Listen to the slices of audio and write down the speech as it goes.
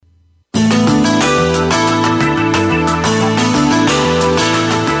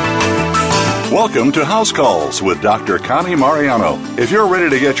Welcome to House Calls with Dr. Connie Mariano. If you're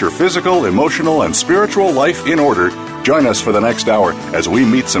ready to get your physical, emotional, and spiritual life in order, join us for the next hour as we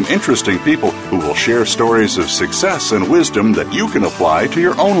meet some interesting people who will share stories of success and wisdom that you can apply to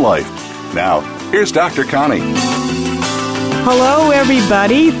your own life. Now, here's Dr. Connie. Hello,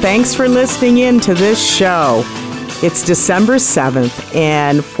 everybody. Thanks for listening in to this show. It's December 7th,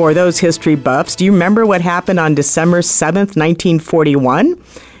 and for those history buffs, do you remember what happened on December 7th, 1941?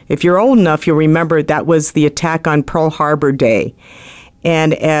 If you're old enough, you'll remember that was the attack on Pearl Harbor Day.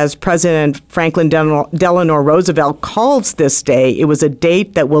 And as President Franklin Delano Roosevelt calls this day, it was a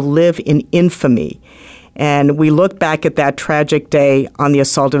date that will live in infamy. And we look back at that tragic day on the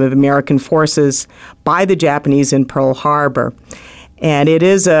assault of American forces by the Japanese in Pearl Harbor. And it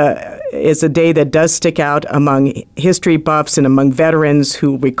is a day that does stick out among history buffs and among veterans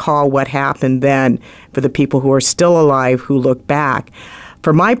who recall what happened then, for the people who are still alive who look back.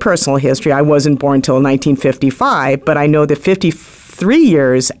 For my personal history, I wasn't born until 1955, but I know that 53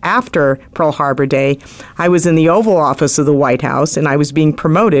 years after Pearl Harbor Day, I was in the Oval Office of the White House, and I was being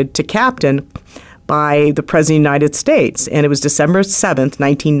promoted to captain by the President of the United States, and it was December 7th,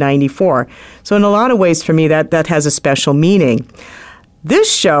 1994. So in a lot of ways, for me, that has a special meaning.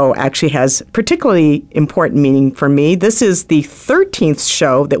 This show actually has particularly important meaning for me. This is the 13th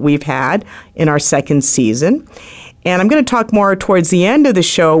show that we've had in our second season. And I'm going to talk more towards the end of the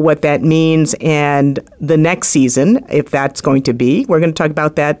show what that means and the next season, if that's going to be. We're going to talk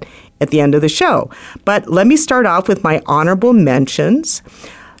about that at the end of the show. But let me start off with my honorable mentions.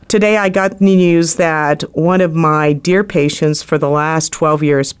 Today I got the news that one of my dear patients for the last 12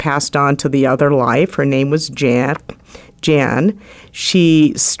 years passed on to the other life. Her name was Jan.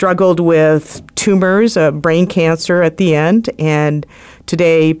 She struggled with tumors, brain cancer at the end, and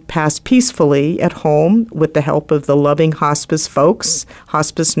today passed peacefully at home with the help of the loving hospice folks,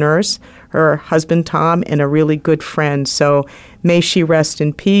 hospice nurse, her husband Tom, and a really good friend. So may she rest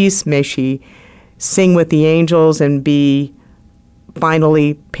in peace. May she sing with the angels and be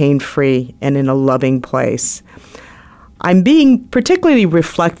finally pain-free and in a loving place. I'm being particularly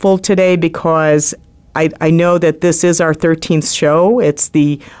reflectful today because I know that this is our 13th show. It's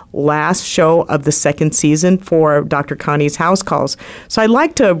the last show of the second season for Dr. Connie's House Calls. So I'd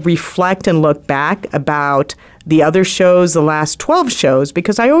like to reflect and look back about the other shows, the last 12 shows,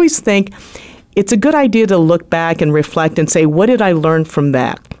 because I always think it's a good idea to look back and reflect and say, what did I learn from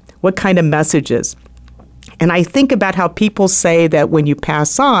that? What kind of messages? And I think about how people say that when you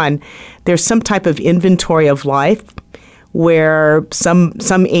pass on, there's some type of inventory of life where some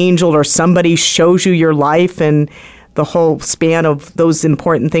angel or somebody shows you your life and the whole span of those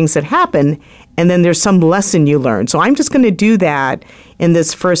important things that happen, and then there's some lesson you learn. So I'm just going to do that in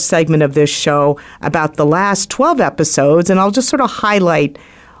this first segment of this show about the last 12 episodes, and I'll just sort of highlight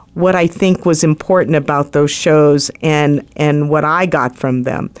what I think was important about those shows and what I got from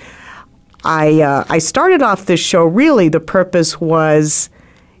them. I started off this show, really the purpose was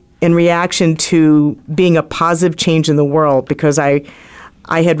in reaction to being a positive change in the world, because I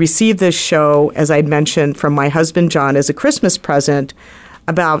had received this show, as I'd mentioned, from my husband John as a Christmas present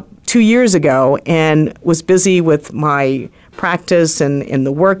about 2 years ago, and was busy with my practice and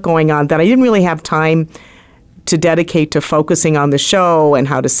the work going on that I didn't really have time to dedicate to focusing on the show and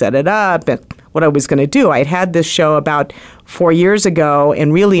how to set it up and what I was going to do. I had this show about 4 years ago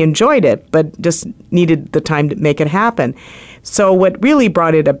and really enjoyed it, but just needed the time to make it happen. So what really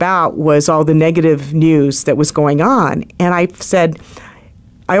brought it about was all the negative news that was going on. And I said,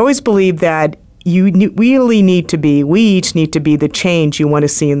 I always believe that we each need to be the change you want to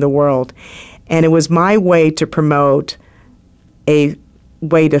see in the world. And it was my way to promote a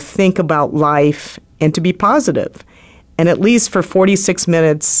way to think about life and to be positive. And at least for 46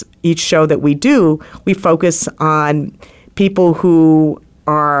 minutes each show that we do, we focus on people who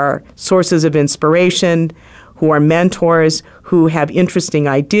are sources of inspiration, who are mentors, who have interesting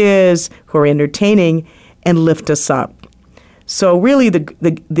ideas, who are entertaining, and lift us up. So really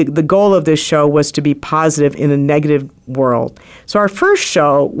the goal of this show was to be positive in a negative world. So our first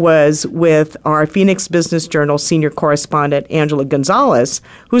show was with our Phoenix Business Journal senior correspondent, Angela Gonzalez,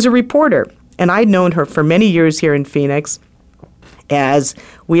 who's a reporter. And I'd known her for many years here in Phoenix as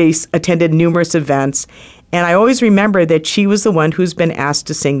we attended numerous events. And I always remember that she was the one who's been asked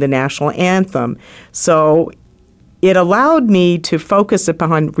to sing the national anthem. So it allowed me to focus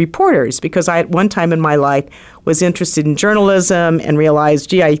upon reporters, because I, at one time in my life, was interested in journalism and realized,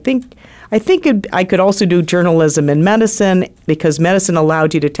 gee, I think I could also do journalism in medicine, because medicine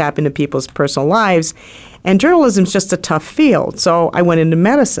allowed you to tap into people's personal lives. And journalism's just a tough field, so I went into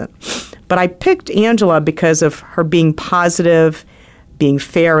medicine. But I picked Angela because of her being positive, being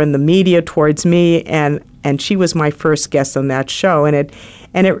fair in the media towards me, and she was my first guest on that show, and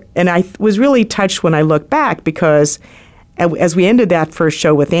I was really touched when I look back, because as we ended that first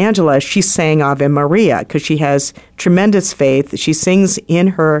show with Angela, she sang Ave Maria because she has tremendous faith. She sings in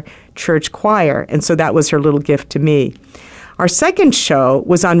her church choir, and so that was her little gift to me. Our second show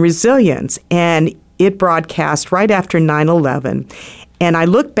was on resilience, and it broadcast right after 9/11. And I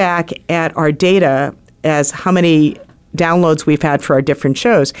look back at our data as how many downloads we've had for our different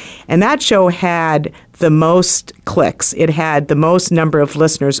shows, and that show had the most clicks. It had the most number of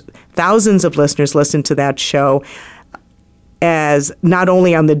listeners. Thousands of listeners listened to that show, as not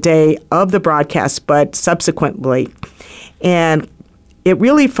only on the day of the broadcast, but subsequently. And it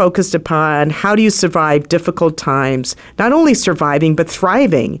really focused upon how do you survive difficult times, not only surviving, but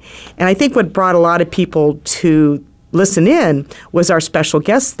thriving. And I think what brought a lot of people to listen in was our special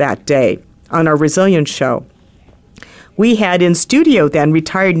guest that day on our Resilience show. We had in studio then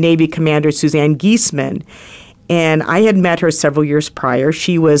retired Navy Commander Suzanne Giesemann, and I had met her several years prior.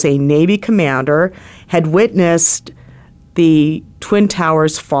 She was a Navy commander, had witnessed the Twin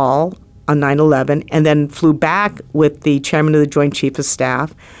Towers fall on 9/11, and then flew back with the chairman of the Joint Chiefs of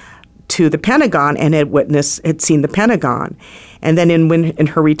Staff to the Pentagon and had seen the Pentagon. And then in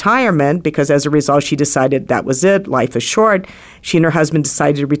her retirement, because as a result she decided that was it, life is short, she and her husband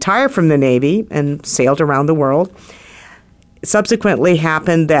decided to retire from the Navy and sailed around the world. It subsequently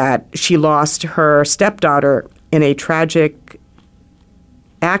happened that she lost her stepdaughter in a tragic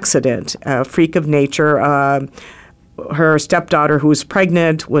accident, a freak of nature. Her stepdaughter, who was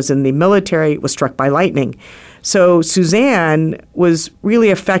pregnant, was in the military, was struck by lightning. So Suzanne was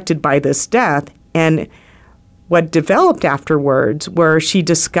really affected by this death, and what developed afterwards were she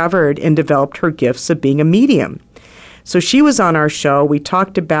discovered and developed her gifts of being a medium. So she was on our show. We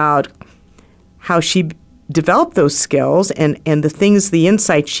talked about how she developed those skills and the things, the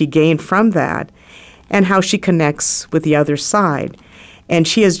insights she gained from that, and how she connects with the other side. And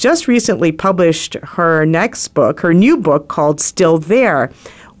she has just recently published her next book, her new book called Still There,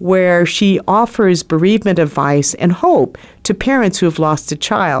 where she offers bereavement advice and hope to parents who have lost a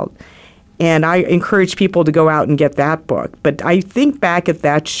child. And I encourage people to go out and get that book. But I think back at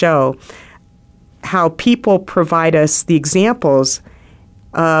that show, how people provide us the examples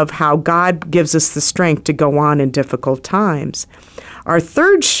of how God gives us the strength to go on in difficult times. Our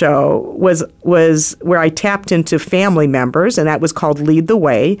third show was where I tapped into family members, and that was called Lead the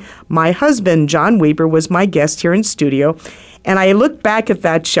Way. My husband, John Weber, was my guest here in studio, and I look back at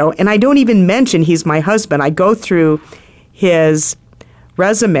that show, and I don't even mention he's my husband. I go through his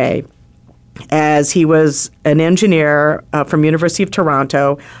resume, as he was an engineer from University of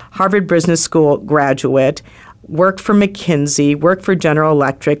Toronto, Harvard Business School graduate, worked for McKinsey, worked for General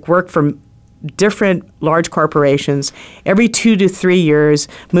Electric, worked for different large corporations. Every 2 to 3 years,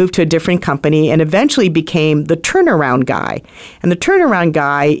 moved to a different company, and eventually became the turnaround guy. And the turnaround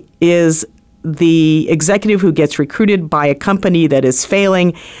guy is the executive who gets recruited by a company that is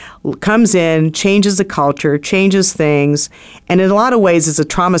failing, comes in, changes the culture, changes things, and in a lot of ways is a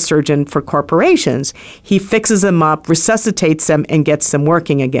trauma surgeon for corporations. He fixes them up, resuscitates them, and gets them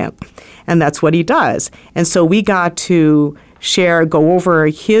working again. And that's what he does. And so we got to go over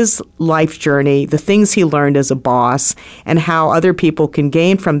his life journey, the things he learned as a boss, and how other people can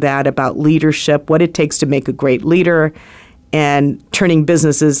gain from that about leadership, what it takes to make a great leader, and turning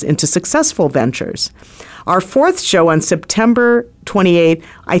businesses into successful ventures. Our fourth show on September 28th,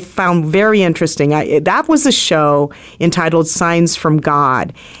 I found very interesting. That was a show entitled Signs from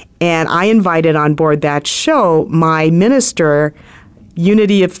God. And I invited on board that show my minister,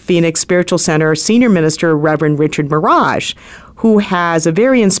 Unity of Phoenix Spiritual Center Senior Minister, Reverend Richard Mirage, who has a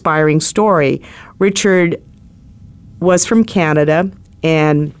very inspiring story. Richard was from Canada,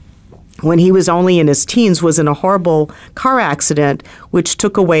 and when he was only in his teens, was in a horrible car accident which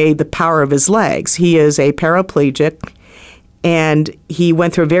took away the power of his legs. He is a paraplegic, and he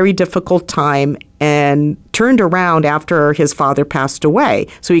went through a very difficult time and turned around after his father passed away.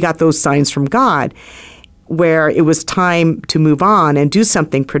 So he got those signs from God, where it was time to move on and do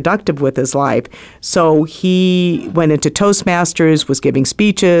something productive with his life. So he went into Toastmasters, was giving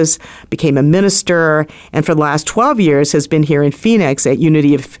speeches, became a minister, and for the last 12 years has been here in Phoenix at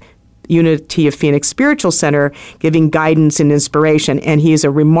Unity of Phoenix Spiritual Center, giving guidance and inspiration. And he is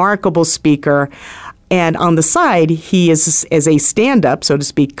a remarkable speaker. And on the side, he is as a stand-up, so to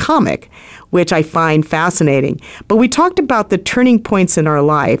speak, comic, which I find fascinating. But we talked about the turning points in our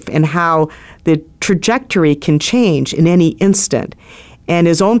life and how the trajectory can change in any instant. And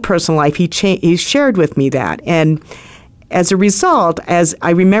his own personal life, he shared with me that. And as a result, as I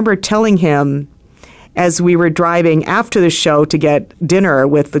remember telling him, as we were driving after the show to get dinner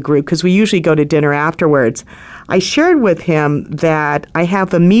with the group, because we usually go to dinner afterwards, I shared with him that I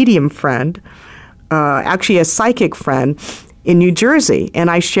have a medium friend, actually a psychic friend, in New Jersey,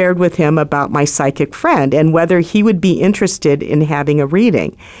 and I shared with him about my psychic friend and whether he would be interested in having a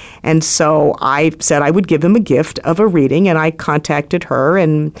reading. And so I said I would give him a gift of a reading, and I contacted her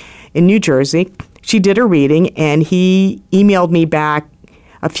in New Jersey. She did a reading, and he emailed me back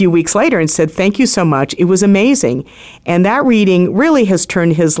a few weeks later and said, "Thank you so much. It was amazing." And that reading really has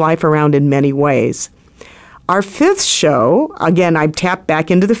turned his life around in many ways. Our fifth show, again, I tapped back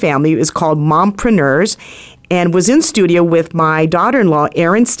into the family, is called Mompreneurs, and was in studio with my daughter-in-law,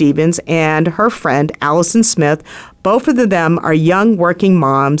 Erin Stevens, and her friend, Allison Smith. Both of them are young working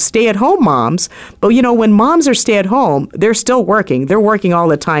moms, stay-at-home moms. But, you know, when moms are stay-at-home, they're still working. They're working all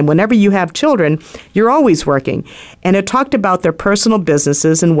the time. Whenever you have children, you're always working. And it talked about their personal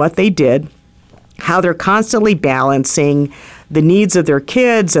businesses and what they did, how they're constantly balancing the needs of their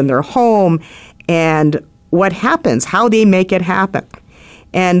kids and their home, and what happens, how they make it happen.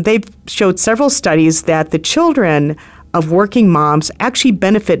 And they've showed several studies that the children of working moms actually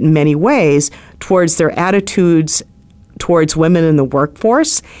benefit in many ways towards their attitudes towards women in the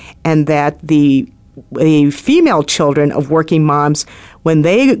workforce, and that the female children of working moms, when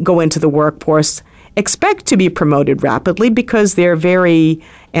they go into the workforce, expect to be promoted rapidly because they're very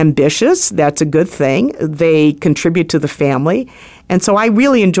ambitious. That's a good thing. They contribute to the family. And so I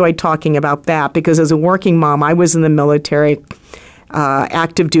really enjoyed talking about that because as a working mom, I was in the military,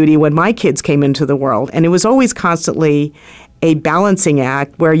 active duty when my kids came into the world. And it was always constantly a balancing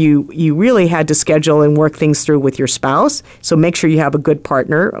act where you really had to schedule and work things through with your spouse. So make sure you have a good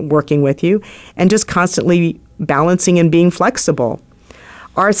partner working with you, and just constantly balancing and being flexible.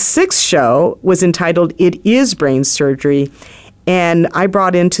 Our sixth show was entitled It Is Brain Surgery. And I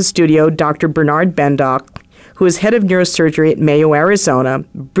brought into studio Dr. Bernard Bendock, who is head of neurosurgery at Mayo, Arizona,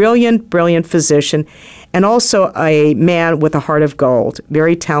 brilliant physician, and also a man with a heart of gold,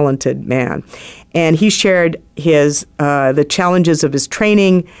 very talented man. And he shared his the challenges of his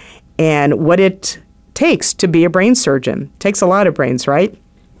training and what it takes to be a brain surgeon. It takes a lot of brains, right?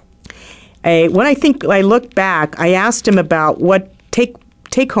 When I look back, I asked him about what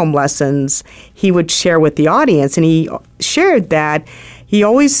take-home lessons he would share with the audience, and he shared that he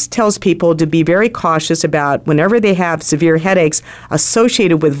always tells people to be very cautious about whenever they have severe headaches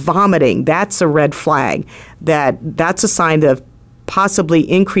associated with vomiting. That's a red flag. That's a sign of possibly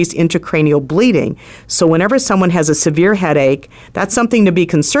increased intracranial bleeding. So whenever someone has a severe headache, that's something to be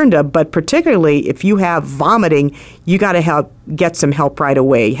concerned of. But particularly if you have vomiting, you got to get some help right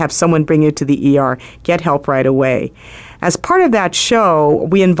away. Have someone bring you to the ER. Get help right away. As part of that show,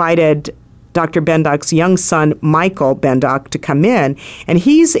 we invited Dr. Bendock's young son, Michael Bendock, to come in. And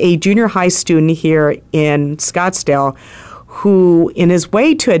he's a junior high student here in Scottsdale who, in his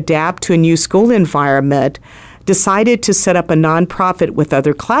way to adapt to a new school environment, decided to set up a nonprofit with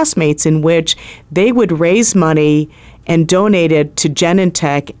other classmates in which they would raise money and donate it to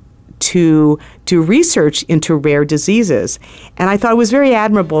Genentech to do research into rare diseases. And I thought it was very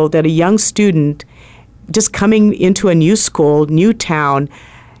admirable that a young student just coming into a new school, new town,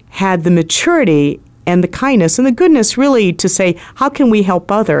 had the maturity and the kindness and the goodness really to say, how can we help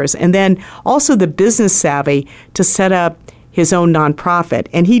others? And then also the business savvy to set up his own nonprofit.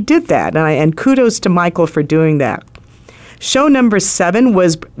 And he did that, and kudos to Michael for doing that. Show number 7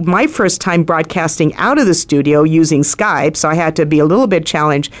 was my first time broadcasting out of the studio using Skype, so I had to be a little bit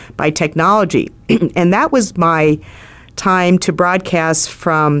challenged by technology. And that was my time to broadcast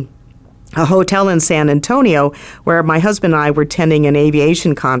from a hotel in San Antonio where my husband and I were attending an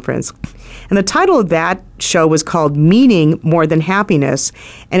aviation conference. And the title of that show was called Meaning More Than Happiness.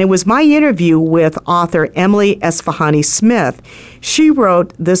 And it was my interview with author Emily Esfahani Smith. She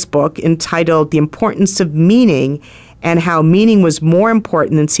wrote this book entitled The Importance of Meaning and how meaning was more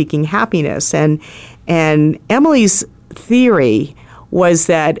important than seeking happiness. And Emily's theory was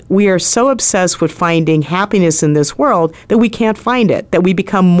that we are so obsessed with finding happiness in this world that we can't find it, that we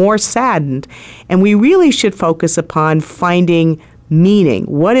become more saddened. And we really should focus upon finding meaning.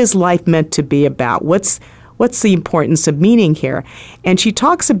 What is life meant to be about? What's the importance of meaning here? And she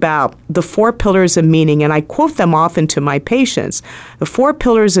talks about the 4 pillars of meaning, and I quote them often to my patients. The 4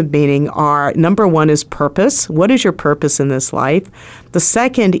 pillars of meaning are, number 1 is purpose. What is your purpose in this life? The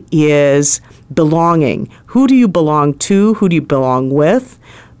second is belonging. Who do you belong to? Who do you belong with?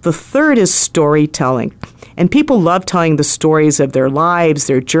 The third is storytelling. And people love telling the stories of their lives,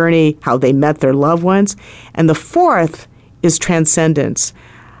 their journey, how they met their loved ones. And the fourth is transcendence.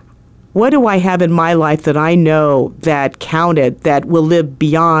 What do I have in my life that I know that counted, that will live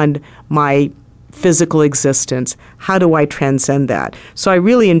beyond my physical existence. How do I transcend that? So I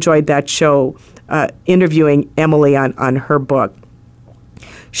really enjoyed that show, interviewing Emily on her book.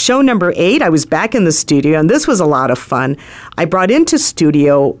 Show number 8, I was back in the studio, and this was a lot of fun. I brought into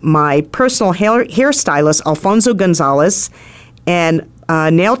studio my personal hairstylist, Alfonso Gonzalez, and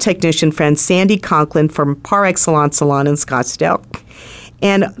nail technician friend, Sandy Conklin from Par Excellence Salon in Scottsdale.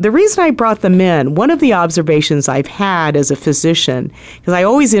 And the reason I brought them in, one of the observations I've had as a physician, because I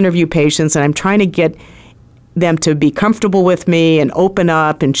always interview patients and I'm trying to get them to be comfortable with me and open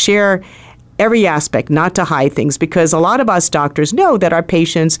up and share every aspect, not to hide things, because a lot of us doctors know that our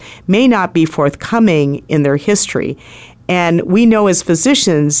patients may not be forthcoming in their history. And we know as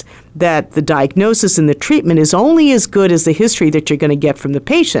physicians that the diagnosis and the treatment is only as good as the history that you're going to get from the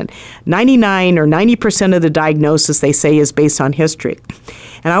patient. 99 or 90% of the diagnosis, they say, is based on history.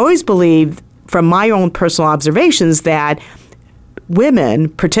 And I always believe, from my own personal observations, that women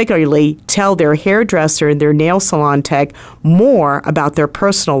particularly tell their hairdresser and their nail salon tech more about their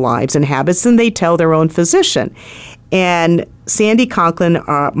personal lives and habits than they tell their own physician. And Sandy Conklin,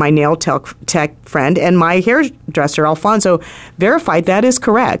 my nail tech friend, and my hairdresser, Alfonso, verified that is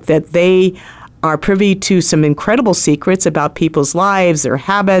correct, that they are privy to some incredible secrets about people's lives, their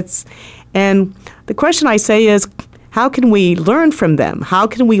habits. And the question I say is, how can we learn from them? How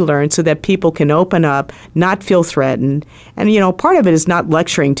can we learn so that people can open up, not feel threatened? And, part of it is not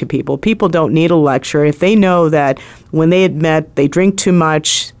lecturing to people. People don't need a lecture. If they know that when they admit they drink too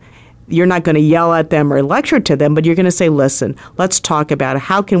much, you're not going to yell at them or lecture to them, but you're going to say, listen, let's talk about it.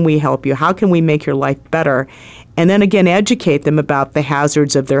 How can we help you? How can we make your life better? And then again, educate them about the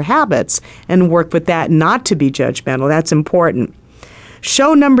hazards of their habits and work with that, not to be judgmental. That's important.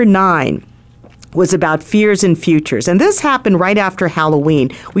 Show number 9 was about fears and futures. And this happened right after Halloween.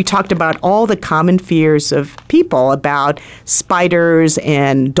 We talked about all the common fears of people about spiders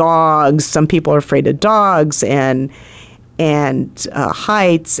and dogs. Some people are afraid of dogs and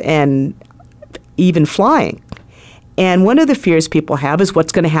heights and even flying. And one of the fears people have is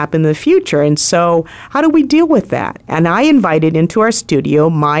what's going to happen in the future. And so how do we deal with that? And I invited into our studio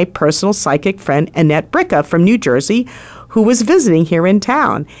my personal psychic friend, Annette Bricka from New Jersey, who was visiting here in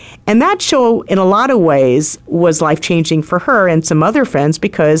town. And that show, in a lot of ways, was life-changing for her and some other friends,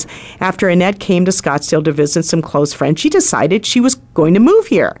 because after Annette came to Scottsdale to visit some close friends, she decided she was going to move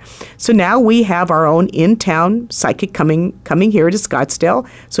here. So now we have our own in-town psychic coming here to Scottsdale.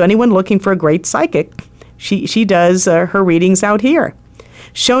 So anyone looking for a great psychic, she does her readings out here.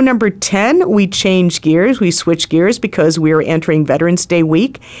 Show number 10, we changed gears. We switched gears because we were entering Veterans Day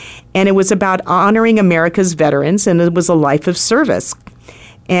week, and it was about honoring America's veterans, and it was a life of service.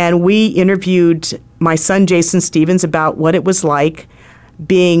 And we interviewed my son, Jason Stevens, about what it was like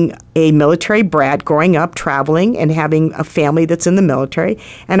being a military brat, growing up, traveling, and having a family that's in the military.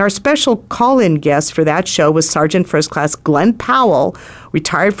 And our special call-in guest for that show was Sergeant First Class Glenn Powell,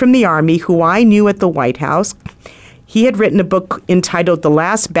 retired from the Army, who I knew at the White House. He had written a book entitled The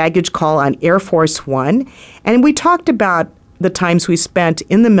Last Baggage Call on Air Force One, and we talked about the times we spent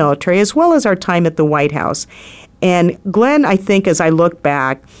in the military as well as our time at the White House. And Glenn, I think, as I look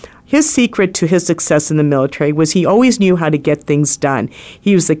back, his secret to his success in the military was he always knew how to get things done.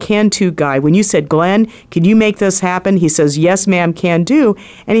 He was the can-do guy. When you said, Glenn, can you make this happen? He says, yes, ma'am, can do.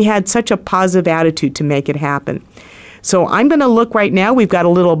 And he had such a positive attitude to make it happen. So I'm going to look right now. We've got a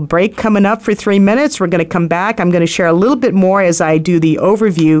little break coming up for 3 minutes. We're going to come back. I'm going to share a little bit more as I do the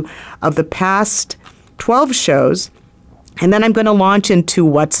overview of the past 12 shows. And then I'm going to launch into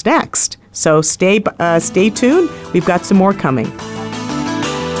what's next. So stay tuned. We've got some more coming.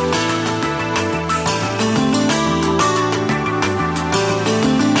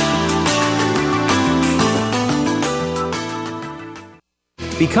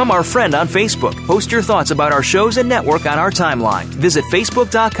 Become our friend on Facebook. Post your thoughts about our shows and network on our timeline. Visit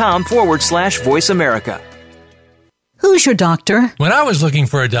Facebook.com/Voice America. Who's your doctor? When I was looking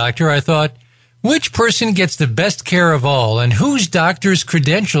for a doctor, I thought, which person gets the best care of all and whose doctor's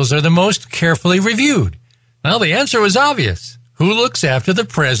credentials are the most carefully reviewed? Well, the answer was obvious. Who looks after the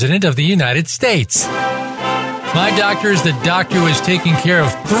President of the United States? My doctor is the doctor who has taken care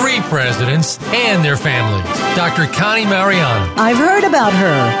of 3 presidents and their families. Dr. Connie Mariano. I've heard about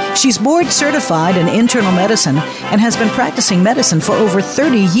her. She's board certified in internal medicine and has been practicing medicine for over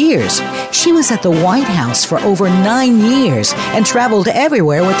 30 years. She was at the White House for over 9 years and traveled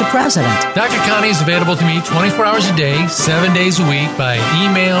everywhere with the president. Dr. Connie is available to me 24 hours a day, 7 days a week by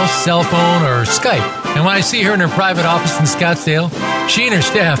email, cell phone, or Skype. And when I see her in her private office in Scottsdale, she and her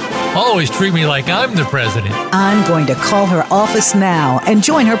staff always treat me like I'm the president. I'm going to call her office now and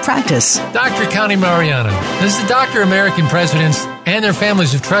join her practice. Dr. Connie Mariano. This is the doctor American presidents and their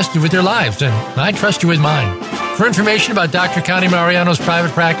families have trusted with their lives, and I trust you with mine. For information about Dr. Connie Mariano's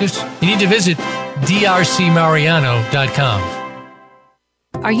private practice, you need to visit drcmariano.com.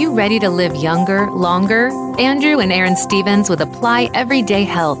 Are you ready to live younger, longer? Andrew and Aaron Stevens with Apply Everyday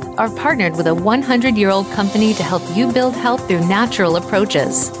Health are partnered with a 100-year-old company to help you build health through natural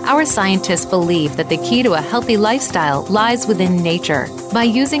approaches. Our scientists believe that the key to a healthy lifestyle lies within nature. By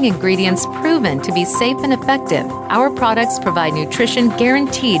using ingredients proven to be safe and effective, our products provide nutrition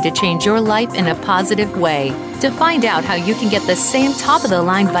guaranteed to change your life in a positive way. To find out how you can get the same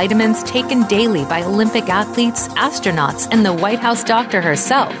top-of-the-line vitamins taken daily by Olympic athletes, astronauts, and the White House doctor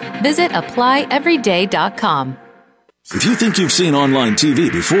herself, visit applyeveryday.com. If you think you've seen online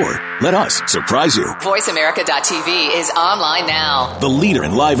TV before, let us surprise you. VoiceAmerica.tv is online now. The leader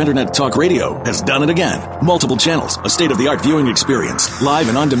in live internet talk radio has done it again. Multiple channels, a state-of-the-art viewing experience, live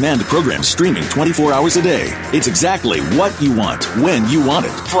and on-demand programs streaming 24 hours a day. It's exactly what you want, when you want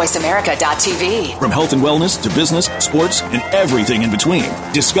it. VoiceAmerica.tv. From health and wellness to business, sports, and everything in between.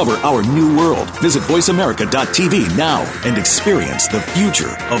 Discover our new world. Visit VoiceAmerica.tv now and experience the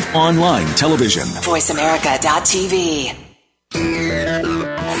future of online television. VoiceAmerica.tv.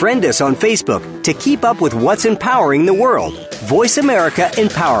 Friend us on Facebook to keep up with what's empowering the world. Voice America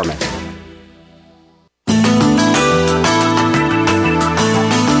Empowerment.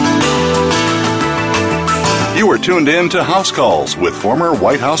 You are tuned in to House Calls with former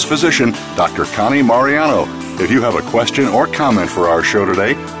White House physician Dr. Connie Mariano. If you have a question or comment for our show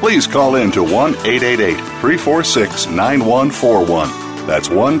today, please call in to 1-888-346-9141. That's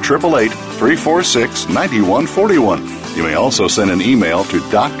 1-888-346-9141. You may also send an email to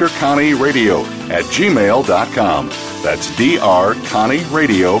drconnieradio@gmail.com. That's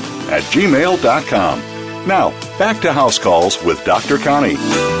drconnieradio@gmail.com. Now, back to House Calls with Dr. Connie.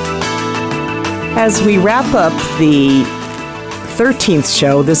 As we wrap up the 13th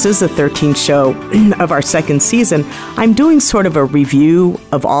show, this is the 13th show of our second season, I'm doing sort of a review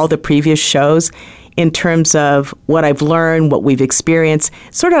of all the previous shows in terms of what I've learned, what we've experienced.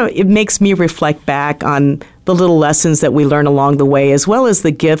 Sort of, it makes me reflect back on the little lessons that we learn along the way, as well as the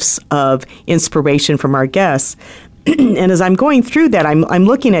gifts of inspiration from our guests. And as I'm going through that, I'm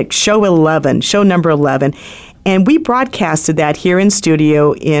looking at show number 11, and we broadcasted that here in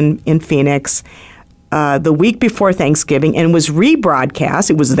studio in Phoenix the week before Thanksgiving, and was rebroadcast.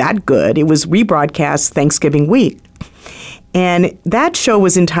 It was that good. It was rebroadcast Thanksgiving week. And that show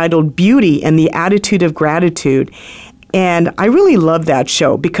was entitled Beauty and the Attitude of Gratitude. And I really love that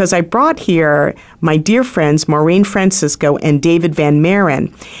show because I brought here my dear friends Maureen Francisco and David Van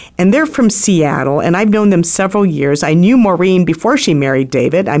Maren. And they're from Seattle, and I've known them several years. I knew Maureen before she married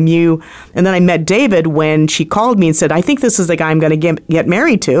David. And then I met David when she called me and said, I think this is the guy I'm going to get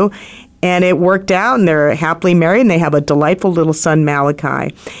married to. And it worked out, and they're happily married, and they have a delightful little son,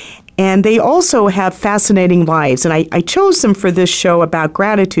 Malachi. And they also have fascinating lives. And I chose them for this show about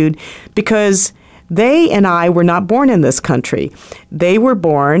gratitude because they and I were not born in this country. They were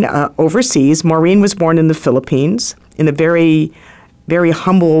born overseas. Maureen was born in the Philippines, in a very, very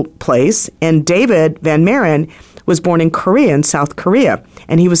humble place. And David Van Maren was born in Korea, in South Korea.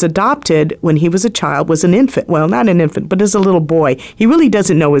 And he was adopted when he was a child, was an infant. Well, not an infant, but as a little boy. He really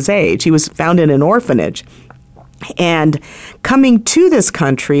doesn't know his age. He was found in an orphanage. And coming to this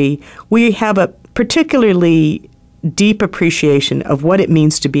country, we have a particularly deep appreciation of what it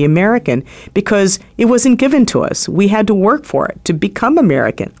means to be American because it wasn't given to us. We had to work for it to become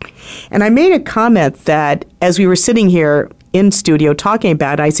American. And I made a comment that as we were sitting here in studio talking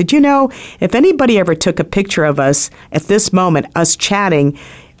about it, I said, if anybody ever took a picture of us at this moment, us chatting,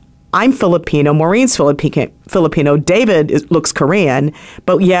 I'm Filipino, Maureen's Filipino, David looks Korean,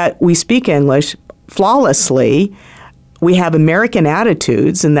 but yet we speak English flawlessly. We have American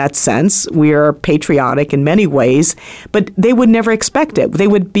attitudes in that sense. We are patriotic in many ways, but they would never expect it. They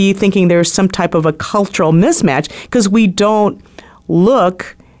would be thinking there's some type of a cultural mismatch because we don't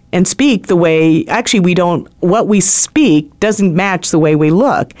look and speak the way, what we speak doesn't match the way we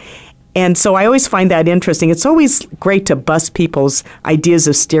look. And so I always find that interesting. It's always great to bust people's ideas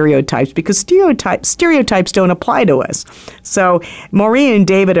of stereotypes because stereotypes don't apply to us. So Maureen and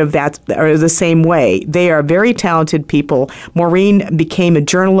David are the same way. They are very talented people. Maureen became a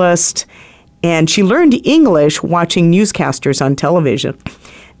journalist, and she learned English watching newscasters on television.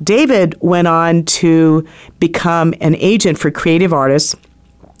 David went on to become an agent for creative artists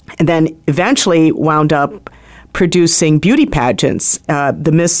and then eventually wound up producing beauty pageants,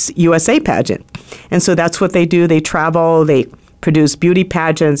 the Miss USA pageant. And so that's what they do. They travel, they produce beauty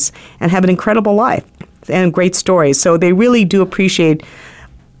pageants, and have an incredible life. and great stories. So they really do appreciate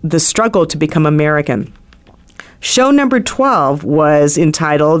the struggle to become American. Show number 12 was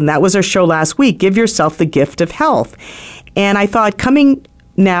entitled, and that was our show last week, Give Yourself the Gift of Health. And I thought, coming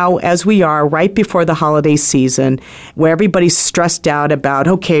now as we are right before the holiday season, where everybody's stressed out about,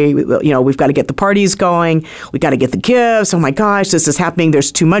 okay, we've got to get the parties going, we got to get the gifts, oh my gosh, this is happening,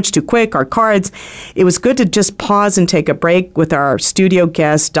 there's too much, too quick, our cards. It was good to just pause and take a break with our studio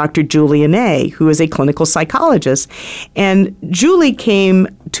guest, Dr. Julie Anay, who is a clinical psychologist. And Julie came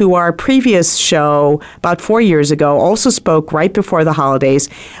to our previous show about 4 years ago, also spoke right before the holidays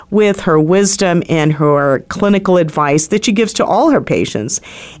with her wisdom and her clinical advice that she gives to all her patients.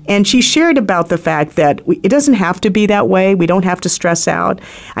 And she shared about the fact that it doesn't have to be that way. We don't have to stress out.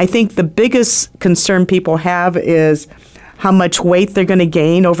 I think the biggest concern people have is how much weight they're going to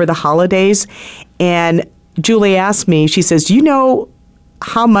gain over the holidays. And Julie asked me, she says, do you know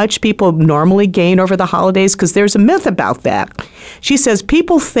how much people normally gain over the holidays? Because there's a myth about that. She says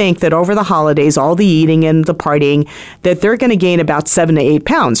people think that over the holidays, all the eating and the partying, that they're going to gain about 7 to 8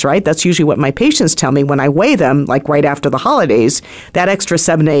 pounds, right? That's usually what my patients tell me when I weigh them, like right after the holidays. That extra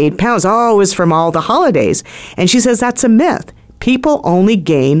 7 to 8 pounds, is from all the holidays. And she says that's a myth. People only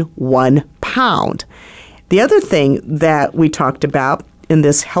gain 1 pound. The other thing that we talked about in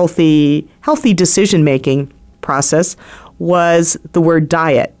this healthy decision-making process was the word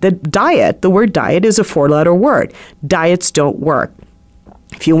diet. The word diet is a 4-letter word. Diets don't work.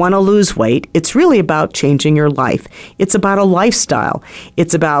 If you want to lose weight, it's really about changing your life. It's about a lifestyle.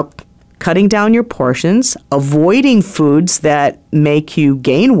 It's about cutting down your portions, avoiding foods that make you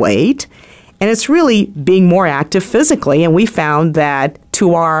gain weight, and it's really being more active physically. And we found that,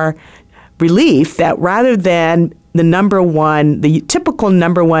 to our relief, that rather than the typical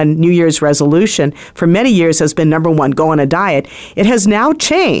number one New Year's resolution for many years has been number one, go on a diet. It has now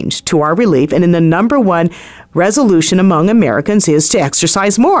changed, to our relief, and in the number one resolution among Americans is to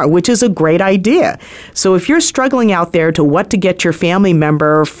exercise more, which is a great idea. So if you're struggling out there to what to get your family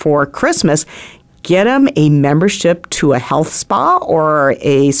member for Christmas, get them a membership to a health spa or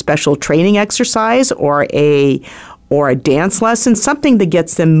a special training exercise or a dance lesson, something that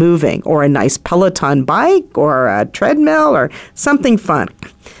gets them moving, or a nice Peloton bike or a treadmill or something fun.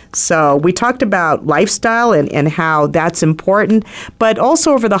 So we talked about lifestyle and how that's important, but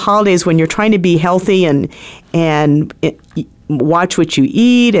also over the holidays when you're trying to be healthy and watch what you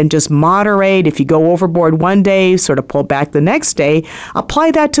eat and just moderate. If you go overboard one day, sort of pull back the next day,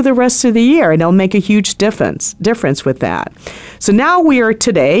 apply that to the rest of the year, and it'll make a huge difference with that. So now we are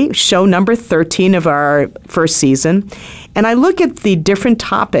today, show number 13 of our first season, and I look at the different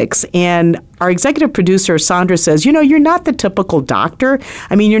topics, and our executive producer, Sandra, says, you're not the typical doctor.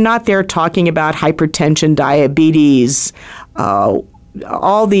 I mean, you're not there talking about hypertension, diabetes,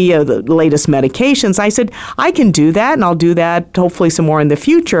 all the latest medications. I said, I can do that, and I'll do that hopefully some more in the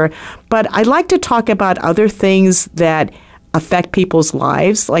future. But I like to talk about other things that affect people's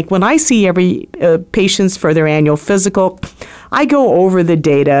lives. Like when I see every patients for their annual physical, I go over the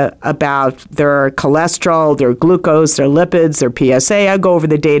data about their cholesterol, their glucose, their lipids, their PSA. I go over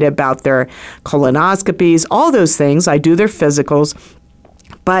the data about their colonoscopies, all those things. I do their physicals.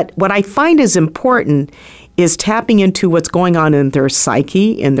 But what I find is important is tapping into what's going on in their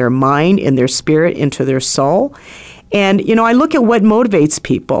psyche, in their mind, in their spirit, into their soul. And, I look at what motivates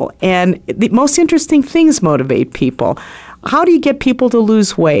people, and the most interesting things motivate people. How do you get people to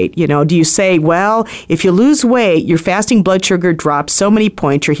lose weight? Do you say, well, if you lose weight, your fasting blood sugar drops so many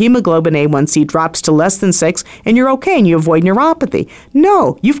points, your hemoglobin A1C drops to less than 6, and you're okay, and you avoid neuropathy?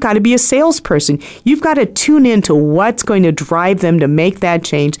 No, you've got to be a salesperson. You've got to tune into what's going to drive them to make that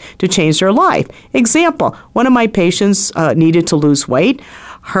change, to change their life. Example, one of my patients needed to lose weight.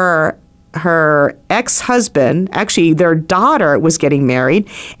 Her ex-husband, actually their daughter was getting married,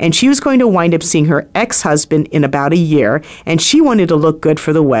 and she was going to wind up seeing her ex-husband in about a year, and she wanted to look good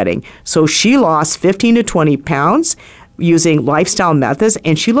for the wedding. So she lost 15 to 20 pounds using lifestyle methods,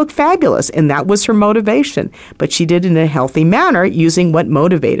 and she looked fabulous, and that was her motivation. But she did it in a healthy manner using what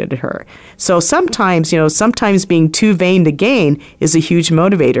motivated her. So sometimes being too vain to gain is a huge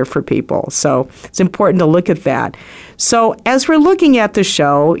motivator for people. So it's important to look at that. So as we're looking at the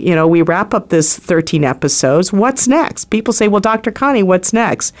show, we wrap up this 13 episodes. What's next? People say, well, Dr. Connie, what's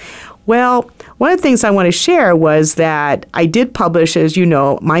next? Well, one of the things I want to share was that I did publish, as you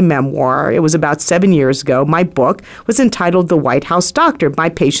know, my memoir. It was about 7 years ago. My book was entitled The White House Doctor, My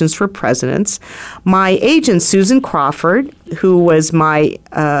Patients for Presidents. My agent, Susan Crawford, who was my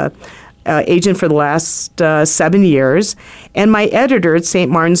agent for the last 7 years, And my editor at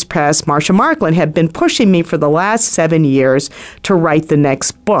St. Martin's Press, Marcia Markland, had been pushing me for the last 7 years to write the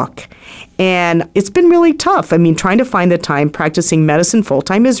next book. And it's been really tough. I mean, trying to find the time practicing medicine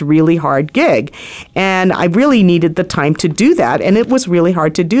full-time is a really hard gig. And I really needed the time to do that, and it was really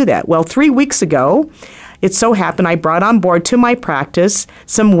hard to do that. Well, 3 weeks ago, it so happened I brought on board to my practice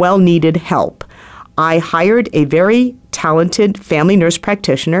some well-needed help. I hired a very talented family nurse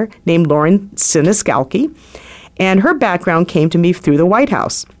practitioner named Lauren Siniskalki, and her background came to me through the White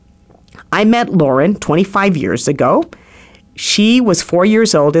House. I met Lauren 25 years ago. She was 4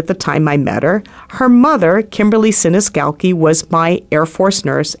 years old at the time I met her. Her mother, Kimberly Siniskalki, was my Air Force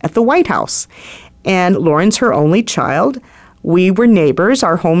nurse at the White House, and Lauren's her only child. We were neighbors.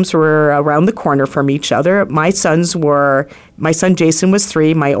 Our homes were around the corner from each other. My son Jason was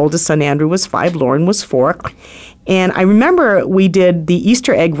 3. My oldest son Andrew was 5. Lauren was 4. And I remember we did the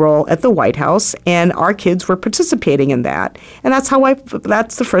Easter egg roll at the White House, and our kids were participating in that. And that's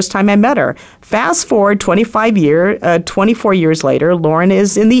the first time I met her. Fast forward 24 years later, Lauren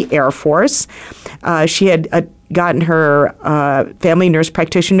is in the Air Force. She had gotten her family nurse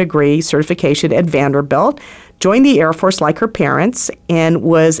practitioner degree certification at Vanderbilt, joined the Air Force like her parents, and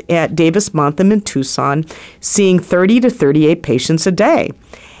was at Davis-Monthan in Tucson seeing 30 to 38 patients a day.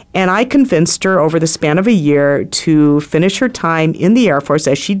 And I convinced her over the span of a year to finish her time in the Air Force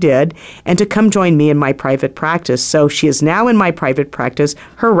as she did and to come join me in my private practice. So she is now in my private practice.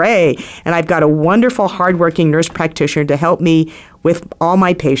 Hooray! And I've got a wonderful, hardworking nurse practitioner to help me with all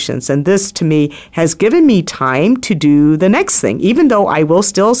my patients. And this, to me, has given me time to do the next thing. Even though I will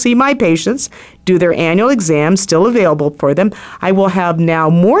still see my patients, do their annual exams, still available for them, I will have now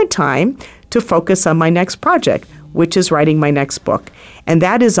more time to focus on my next project, which is writing my next book. And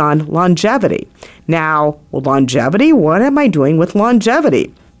that is on longevity. Now, longevity, what am I doing with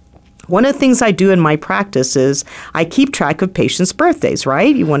longevity? One of the things I do in my practice is I keep track of patients' birthdays,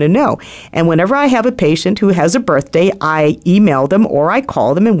 right? You want to know. And whenever I have a patient who has a birthday, I email them or I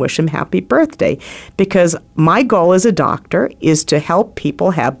call them and wish them happy birthday. Because my goal as a doctor is to help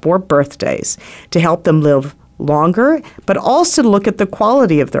people have more birthdays, to help them live longer, but also to look at the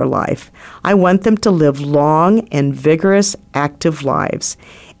quality of their life. I want them to live long and vigorous, active lives.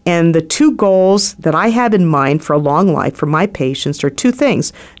 And the two goals that I have in mind for a long life for my patients are two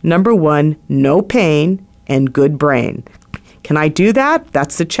things. Number one, no pain and good brain. Can I do that?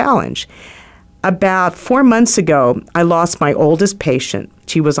 That's the challenge. About 4 months ago, I lost my oldest patient.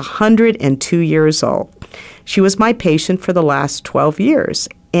 She was 102 years old. She was my patient for the last 12 years.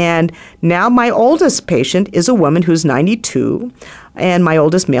 And now my oldest patient is a woman who's 92, and my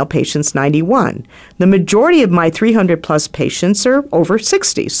oldest male patient's 91. The majority of my 300-plus patients are over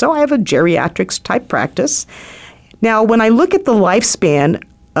 60, so I have a geriatrics type practice. Now, when I look at the lifespan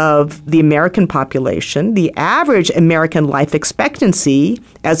of the American population, the average American life expectancy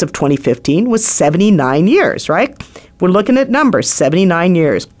as of 2015 was 79 years, right? We're looking at numbers, 79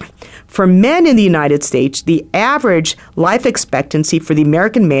 years. For men in the United States, the average life expectancy for the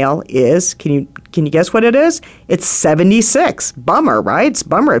American male is, can you guess what it is? It's 76. Bummer, right? It's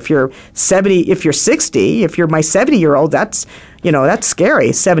bummer if you're 70, if you're 60, if you're my 70-year-old, that's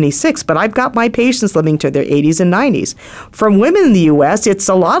scary, 76. But I've got my patients living to their 80s and 90s. For women in the U.S., it's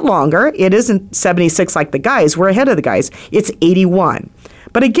a lot longer. It isn't 76 like the guys. We're ahead of the guys. It's 81.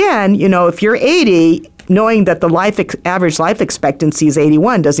 But again, if you're 80, knowing that the average life expectancy is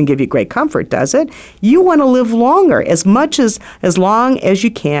 81 doesn't give you great comfort, does it? You want to live longer, as long as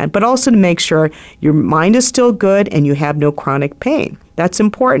you can, but also to make sure your mind is still good and you have no chronic pain. That's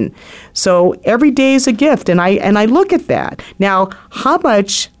important. So every day is a gift, and I look at that. Now, how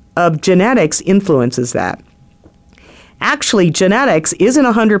much of genetics influences that? Actually, genetics isn't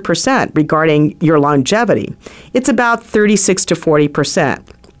 100% regarding your longevity. It's about 36 to 40%.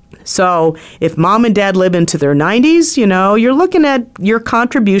 So if mom and dad live into their 90s, you're looking at your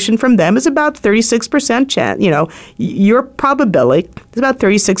contribution from them is about 36% chance. Your probability is about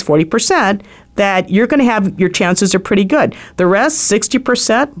 36, 40% that you're going to have, your chances are pretty good. The rest,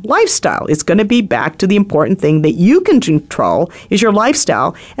 60%, lifestyle. It's going to be back to the important thing that you can control is your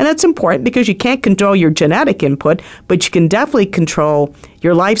lifestyle. And that's important because you can't control your genetic input, but you can definitely control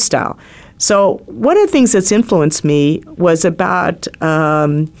your lifestyle. So one of the things that's influenced me was about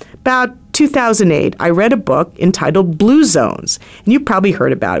 2008, I read a book entitled Blue Zones. And you probably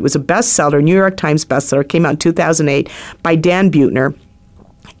heard about it. It was a bestseller, New York Times bestseller. It came out in 2008 by Dan Buettner.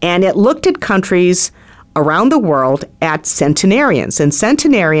 And it looked at countries around the world at centenarians. And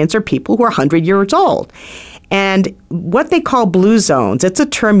centenarians are people who are 100 years old. And what they call blue zones, it's a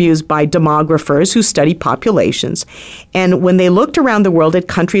term used by demographers who study populations. And when they looked around the world at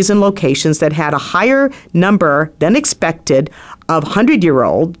countries and locations that had a higher number than expected of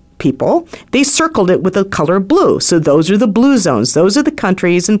 100-year-old people, they circled it with the color blue. So those are the blue zones. Those are the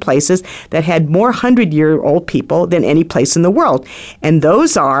countries and places that had more 100-year-old people than any place in the world. And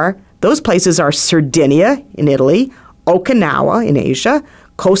those places are Sardinia in Italy, Okinawa in Asia,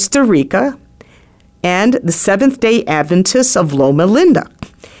 Costa Rica, and the Seventh-day Adventists of Loma Linda.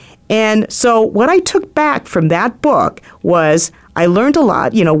 And so what I took back from that book was I learned a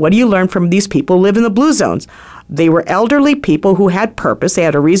lot. What do you learn from these people who live in the blue zones? They were elderly people who had purpose. They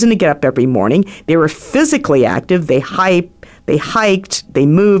had a reason to get up every morning. They were physically active. They hiked, they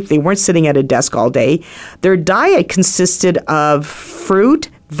moved. They weren't sitting at a desk all day. Their diet consisted of fruit,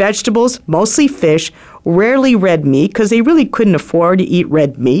 vegetables, mostly fish, rarely red meat, because they really couldn't afford to eat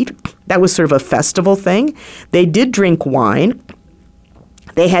red meat. That was sort of a festival thing. They did drink wine.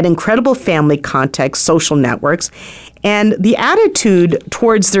 They had incredible family contacts, social networks, and the attitude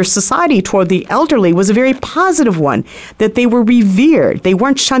towards their society, toward the elderly, was a very positive one, that they were revered. They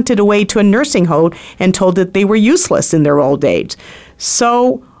weren't shunted away to a nursing home and told that they were useless in their old age.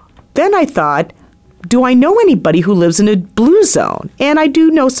 So then I thought, do I know anybody who lives in a blue zone? And I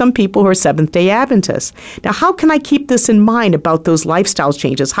do know some people who are Seventh-day Adventists. Now, how can I keep this in mind about those lifestyle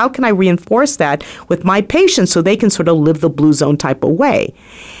changes? How can I reinforce that with my patients so they can sort of live the blue zone type of way?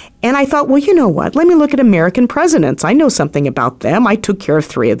 And I thought, well, you know what? Let me look at American presidents. I know something about them. I took care of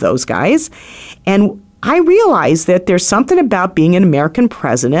 3 of those guys. And I realized that there's something about being an American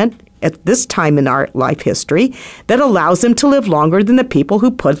president at this time in our life history that allows them to live longer than the people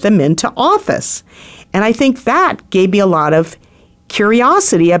who put them into office. And I think that gave me a lot of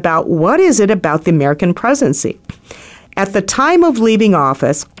curiosity about what is it about the American presidency. At the time of leaving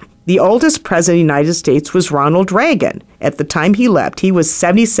office, the oldest president of the United States was Ronald Reagan. At the time he left, he was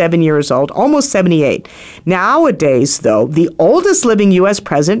 77 years old, almost 78. Nowadays, though, the oldest living U.S.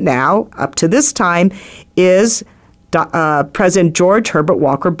 president now, up to this time, is President George Herbert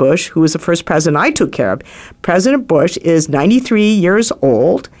Walker Bush, who was the first president I took care of. President Bush is 93 years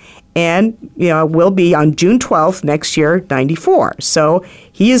old and will be on June 12th next year, 94. So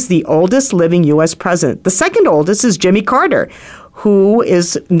he is the oldest living U.S. president. The second oldest is Jimmy Carter, who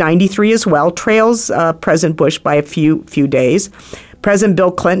is 93 as well, trails President Bush by a few days. President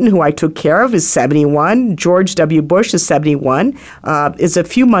Bill Clinton, who I took care of, is 71. George W. Bush is 71, is a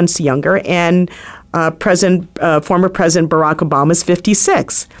few months younger, and former President Barack Obama is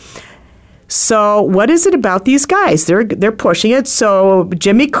 56. So what is it about these guys? They're pushing it. So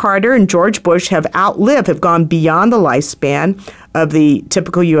Jimmy Carter and George Bush have gone beyond the lifespan of the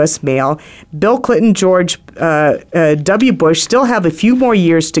typical U.S. male. Bill Clinton, George W. Bush still have a few more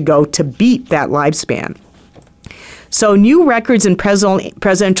years to go to beat that lifespan. So new records in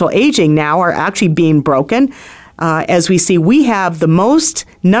presidential aging now are actually being broken. As we see, we have the most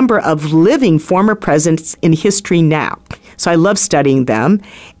number of living former presidents in history now. So I love studying them.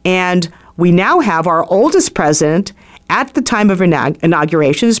 And we now have our oldest president at the time of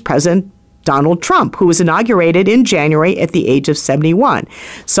inauguration is President Donald Trump, who was inaugurated in January at the age of 71.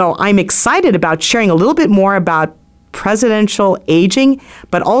 So I'm excited about sharing a little bit more about presidential aging,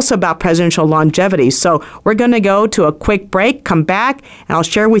 but also about presidential longevity. So we're going to go to a quick break, come back, and I'll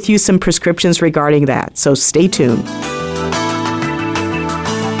share with you some prescriptions regarding that. So stay tuned.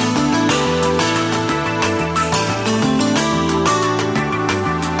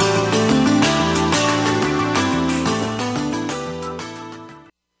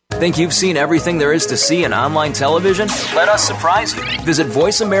 Think you've seen everything there is to see in online television? Let us surprise you. Visit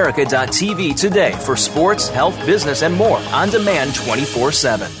voiceamerica.tv today for sports, health, business, and more on demand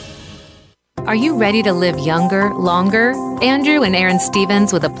 24/7. Are you ready to live younger, longer? Andrew and Aaron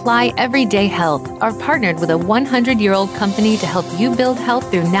Stevens with Apply Everyday Health are partnered with a 100-year-old company to help you build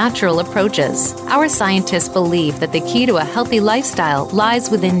health through natural approaches. Our scientists believe that the key to a healthy lifestyle lies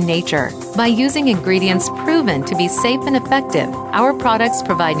within nature. By using ingredients proven to be safe and effective, our products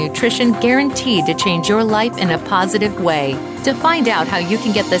provide nutrition guaranteed to change your life in a positive way. To find out how you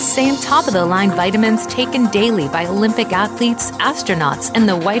can get the same top-of-the-line vitamins taken daily by Olympic athletes, astronauts, and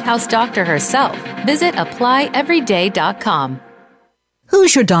the White House doctor herself, visit applyeveryday.com.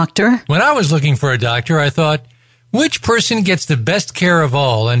 Who's your doctor? When I was looking for a doctor, I thought, which person gets the best care of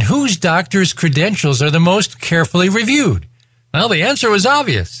all, and whose doctor's credentials are the most carefully reviewed? Well, the answer was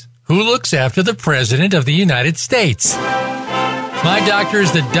obvious. Who looks after the President of the United States? My doctor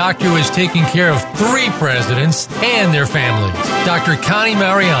is the doctor who has taken care of 3 presidents and their families, Dr. Connie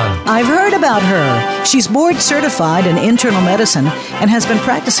Mariano. I've heard about her. She's board certified in internal medicine and has been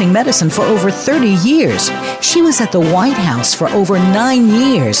practicing medicine for over 30 years. She was at the White House for over 9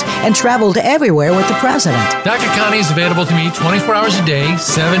 years and traveled everywhere with the president. Dr. Connie is available to me 24 hours a day,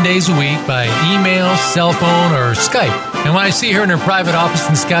 7 days a week by email, cell phone, or Skype. And when I see her in her private office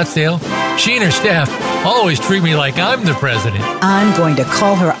in Scottsdale, she and her staff always treat me like I'm the president. I'm going to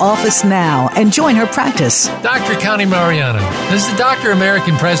call her office now and join her practice. Dr. Connie Mariano is the doctor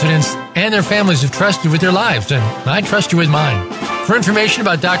American presidents and their families have trusted with their lives, and I trust you with mine. For information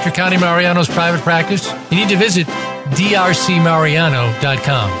about Dr. Connie Mariano's private practice, you need to visit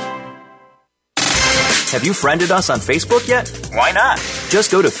drcmariano.com. Have you friended us on Facebook yet? Why not?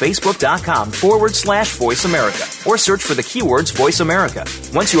 Just go to facebook.com/Voice America or search for the keywords Voice America.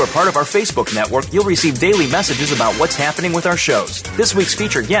 Once you are part of our Facebook network, you'll receive daily messages about what's happening with our shows, this week's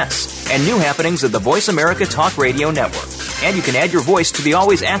featured guests, and new happenings of the Voice America Talk Radio Network. And you can add your voice to the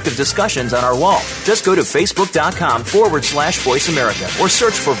always active discussions on our wall. Just go to facebook.com/Voice America or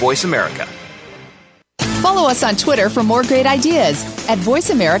search for Voice America. Follow us on Twitter for more great ideas at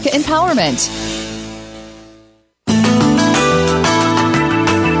Voice America Empowerment.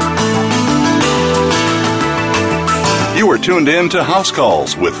 You are tuned in to House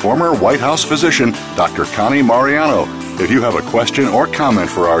Calls with former White House physician Dr. Connie Mariano. If you have a question or comment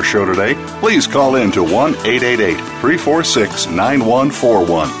for our show today, please call in to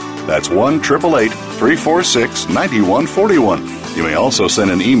 1-888-346-9141. That's 1-888-346-9141. You may also send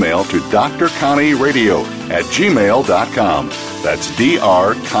an email to drconnieradio@gmail.com. That's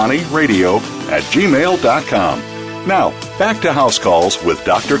drconnieradio@gmail.com. Now, back to House Calls with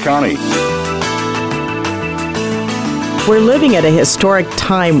Dr. Connie. We're living at a historic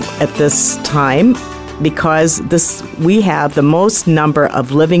time at this time because we have the most number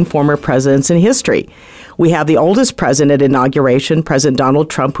of living former presidents in history. We have the oldest president at inauguration, President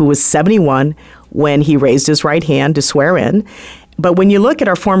Donald Trump, who was 71 when he raised his right hand to swear in. But when you look at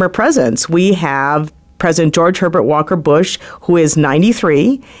our former presidents, we have President George Herbert Walker Bush, who is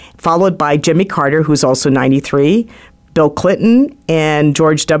 93, followed by Jimmy Carter, who's also 93. Bill Clinton and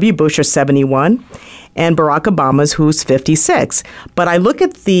George W. Bush are 71. And Barack Obama's, who's 56. But I look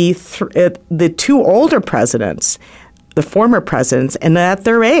at the two older presidents, the former presidents, and at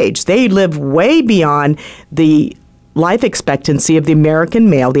their age, they live way beyond the life expectancy of the American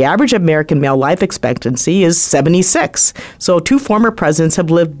male. The average American male life expectancy is 76. So two former presidents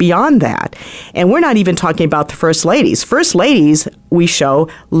have lived beyond that. And we're not even talking about the first ladies. First ladies, we show,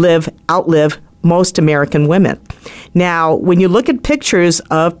 outlive most American women. Now, when you look at pictures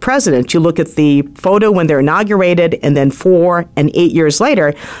of presidents, you look at the photo when they're inaugurated and then 4 and 8 years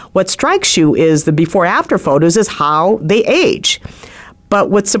later, what strikes you is the before-after photos is how they age.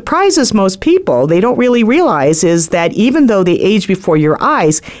 But what surprises most people, they don't really realize, is that even though they age before your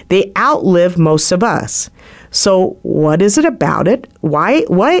eyes, they outlive most of us. So what is it about it? Why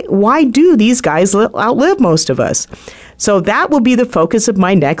do these guys outlive most of us? So that will be the focus of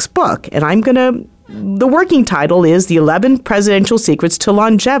my next book. And the working title is The 11 Presidential Secrets to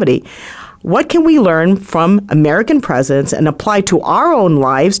Longevity. What can we learn from American presidents and apply to our own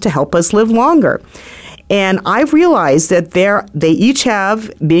lives to help us live longer? And I've realized that they each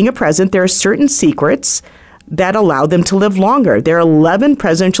have, being a president, there are certain secrets that allow them to live longer. There are 11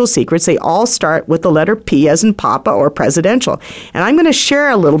 presidential secrets. They all start with the letter P as in Papa or presidential. And I'm going to share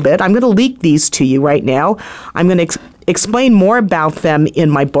a little bit. I'm going to leak these to you right now. I'm going to explain more about them in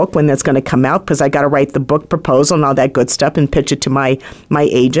my book when that's going to come out, because I got to write the book proposal and all that good stuff and pitch it to my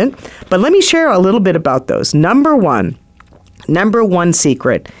agent. But let me share a little bit about those. Number one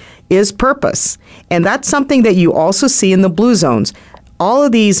secret is purpose. And that's something that you also see in the blue zones. All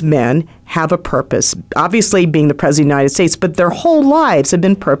of these men have a purpose, obviously being the President of the United States, but their whole lives have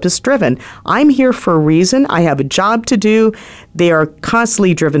been purpose-driven. I'm here for a reason. I have a job to do. They are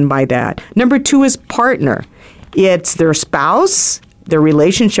constantly driven by that. Number two is partner. It's their spouse, their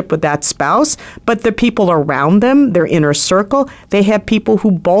relationship with that spouse, but the people around them, their inner circle. They have people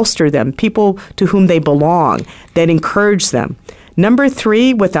who bolster them, people to whom they belong, that encourage them. Number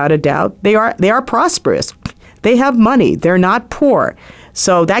three, without a doubt, they are prosperous. They have money. They're not poor.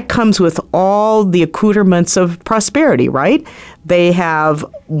 So that comes with all the accoutrements of prosperity, right? They have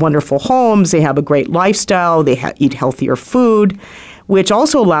wonderful homes. They have a great lifestyle. They eat healthier food, which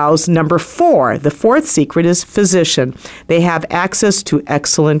also allows number four. The fourth secret is physician. They have access to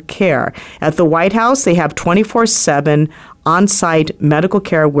excellent care. At the White House, they have 24/7 on-site medical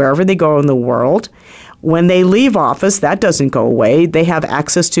care wherever they go in the world. When they leave office, that doesn't go away. They have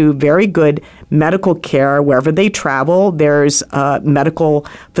access to very good medical care wherever they travel. There's medical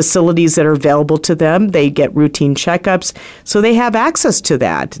facilities that are available to them. They get routine checkups. So they have access to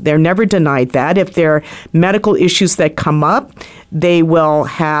that. They're never denied that. If there are medical issues that come up, they will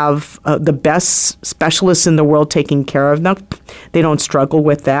have the best specialists in the world taking care of them. They don't struggle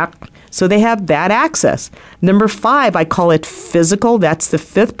with that. So they have that access. Number 5, I call it physical. That's the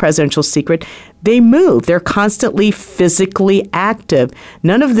 5th presidential secret. They move. They're constantly physically active.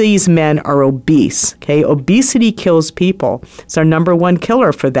 None of these men are obese. Okay, obesity kills people. It's our number 1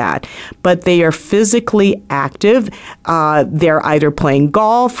 killer for that. But they are physically active. They're either playing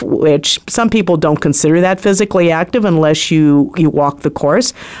golf, which some people don't consider that physically active unless you walk the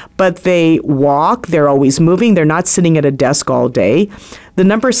course. But they walk. They're always moving. They're not sitting at a desk all day. The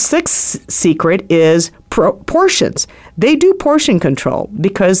number 6 secret is portions. They do portion control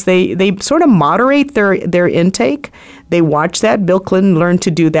because they sort of moderate their intake. They watch that. Bill Clinton learned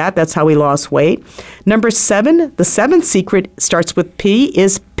to do that. That's how he lost weight. Number 7, the 7th secret starts with P,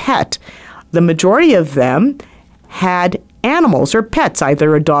 is pet. The majority of them had animals or pets,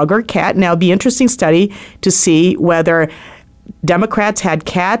 either a dog or a cat. Now, it'd be an interesting study to see whether Democrats had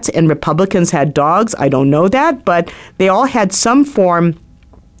cats and Republicans had dogs. I don't know that, but they all had some form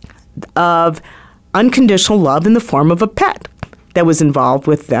of unconditional love in the form of a pet that was involved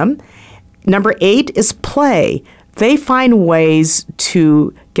with them. Number 8 is play. They find ways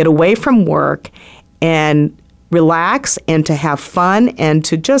to get away from work and relax and to have fun and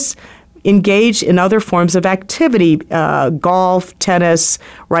to just engage in other forms of activity, golf, tennis,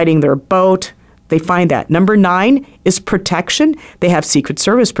 riding their boat. They find that. Number 9 is protection. They have Secret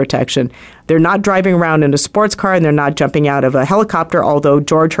Service protection. They're not driving around in a sports car and they're not jumping out of a helicopter, although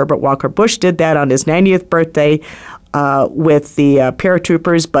George Herbert Walker Bush did that on his 90th birthday with the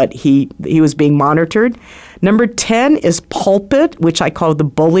paratroopers, but he was being monitored. Number 10 is pulpit, which I call the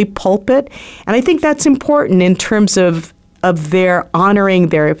bully pulpit. And I think that's important in terms of their honoring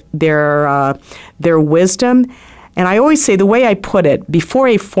their wisdom. And I always say, the way I put it, before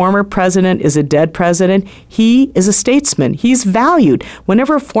a former president is a dead president, he is a statesman. He's valued.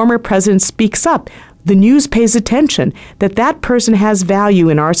 Whenever a former president speaks up, the news pays attention that person has value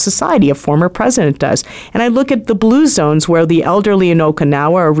in our society, a former president does. And I look at the blue zones where the elderly in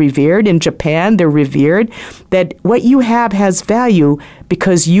Okinawa are revered. In Japan, they're revered. That what you have has value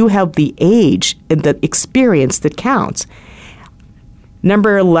because you have the age and the experience that counts.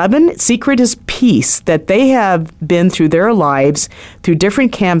 Number 11, secret is peace, that they have been through their lives, through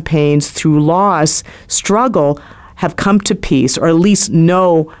different campaigns, through loss, struggle, have come to peace, or at least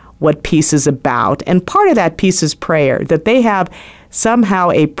know what peace is about. And part of that peace is prayer, that they have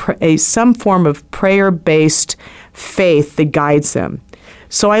somehow some form of prayer-based faith that guides them.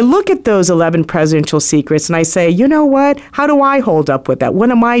 So I look at those 11 presidential secrets and I say, you know what? How do I hold up with that? What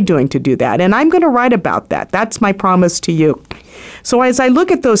am I doing to do that? And I'm going to write about that. That's my promise to you. So as I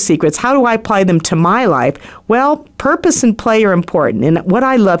look at those secrets, how do I apply them to my life? Well, purpose and play are important. And what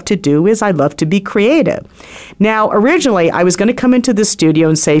I love to do is I love to be creative. Now, originally, I was going to come into the studio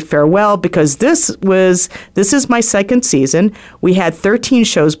and say farewell because this is my second season. We had 13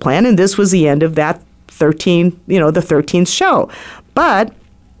 shows planned, and this was the end of that the 13th show. But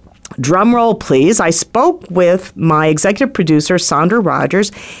drum roll, please. I spoke with my executive producer, Sandra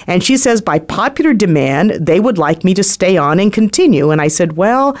Rogers, and she says by popular demand, they would like me to stay on and continue. And I said,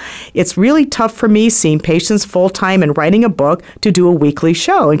 well, it's really tough for me seeing patients full-time and writing a book to do a weekly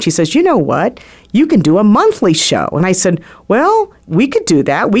show. And she says, you know what? You can do a monthly show. And I said, well, we could do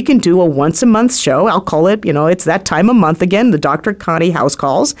that. We can do a once-a-month show. I'll call it, it's that time of month again, the Dr. Connie House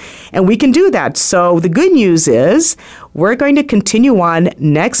Calls, and we can do that. So the good news is we're going to continue on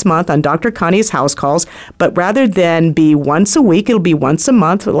next month on Dr. Connie's House Calls, but rather than be once a week, it'll be once a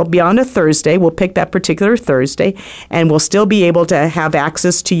month. It'll be on a Thursday. We'll pick that particular Thursday, and we'll still be able to have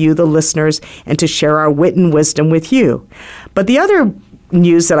access to you, the listeners, and to share our wit and wisdom with you. But the other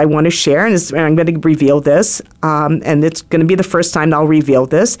news that I want to share, and I'm going to reveal this, and it's going to be the first time I'll reveal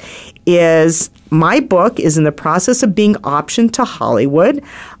this, is my book is in the process of being optioned to Hollywood.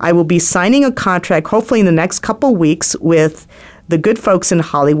 I will be signing a contract, hopefully in the next couple weeks, with the good folks in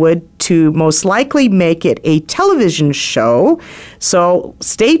Hollywood to most likely make it a television show. So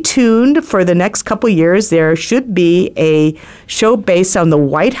stay tuned for the next couple years. There should be a show based on the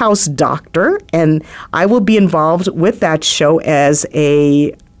White House doctor, and I will be involved with that show as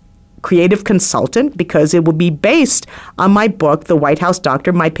a creative consultant because it will be based on my book, The White House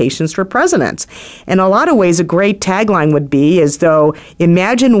Doctor, My Patients for Presidents. In a lot of ways, a great tagline would be as though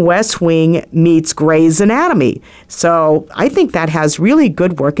imagine West Wing meets Grey's Anatomy. So I think that has really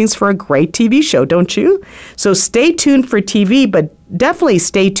good workings for a great TV show, don't you? So stay tuned for TV, but definitely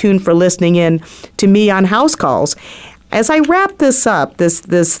stay tuned for listening in to me on House Calls. As I wrap this up, this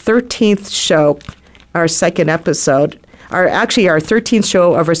 13th show, our second episode, our 13th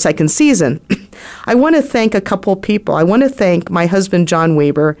show of our second season, I want to thank a couple people. I want to thank my husband, John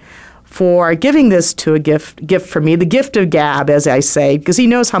Weber, for giving this to a gift for me, the gift of gab, as I say, because he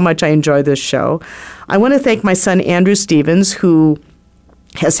knows how much I enjoy this show. I want to thank my son, Andrew Stevens, who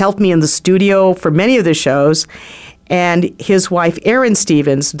has helped me in the studio for many of the shows, and his wife, Erin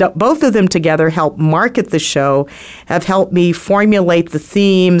Stevens. Both of them together help market the show, have helped me formulate the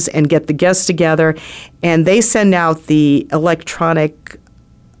themes and get the guests together, and they send out the electronic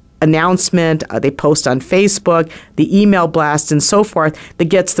announcement, they post on Facebook, the email blast, and so forth that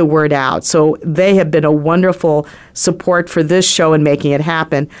gets the word out. So they have been a wonderful support for this show and making it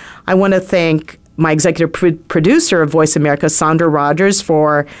happen. I want to thank my executive producer of Voice America, Sandra Rogers,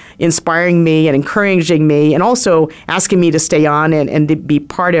 for inspiring me and encouraging me and also asking me to stay on and to be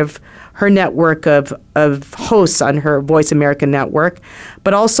part of her network of hosts on her Voice America network.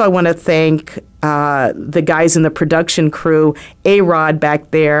 But also I want to thank the guys in the production crew, A-Rod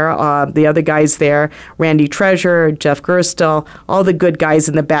back there, the other guys there, Randy Treasure, Jeff Gerstel, all the good guys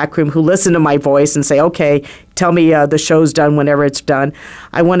in the back room who listen to my voice and say, okay, tell me the show's done whenever it's done.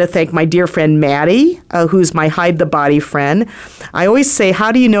 I want to thank my dear friend Maddie, who's my hide the body friend. I always say,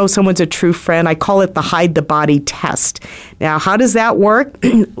 how do you know someone's a true friend? I call it the hide the body test. Now, how does that work?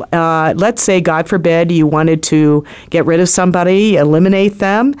 Let's say, God forbid, you wanted to get rid of somebody, eliminate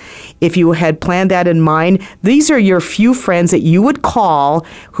them. If you had planned that in mind, these are your few friends that you would call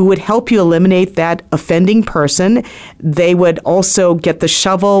who would help you eliminate that offending person. They would also get the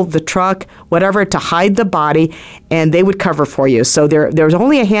shovel, the truck, whatever, to hide the body, and they would cover for you. So there's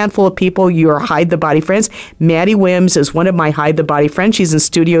only a handful of people, your hide the body friends. Maddie Wims is one of my hide the body friends. She's in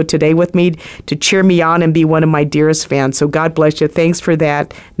studio today with me to cheer me on and be one of my dearest fans. So God bless you. Thanks for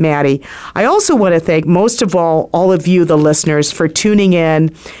that, Maddie. I also want to thank, most of all of you, the listeners, for tuning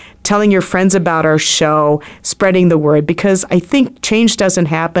in, telling your friends about our show, spreading the word, because I think change doesn't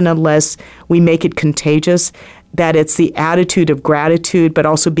happen unless we make it contagious, that it's the attitude of gratitude, but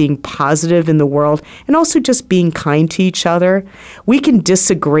also being positive in the world, and also just being kind to each other. We can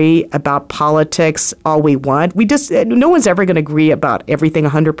disagree about politics all we want. No one's ever going to agree about everything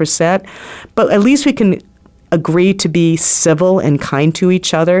 100%, but at least we can agree to be civil and kind to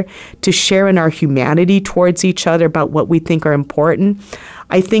each other, to share in our humanity towards each other about what we think are important.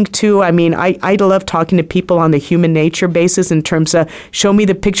 I think, too, I love talking to people on the human nature basis in terms of show me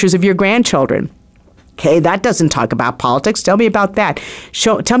the pictures of your grandchildren. Okay, that doesn't talk about politics. Tell me about that.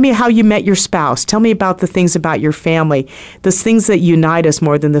 Tell me how you met your spouse. Tell me about the things about your family, the things that unite us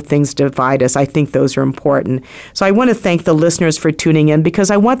more than the things that divide us. I think those are important. So I want to thank the listeners for tuning in, because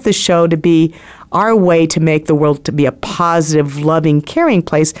I want this show to be our way to make the world to be a positive, loving, caring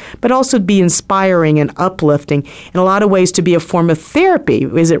place, but also be inspiring and uplifting. In a lot of ways, to be a form of therapy.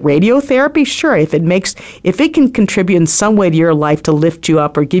 Is it radiotherapy? Sure. If it can contribute in some way to your life to lift you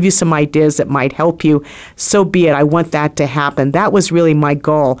up or give you some ideas that might help you, so be it. I want that to happen. That was really my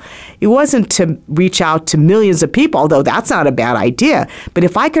goal. It wasn't to reach out to millions of people, although that's not a bad idea. But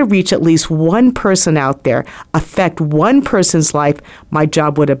if I could reach at least one person out there, affect one person's life, my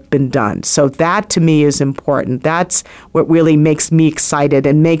job would have been done. So that to me is important. That's what really makes me excited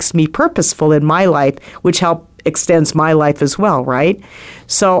and makes me purposeful in my life, which extends my life as well, right?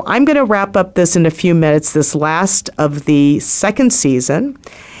 So I'm going to wrap up this in a few minutes, this last of the second season,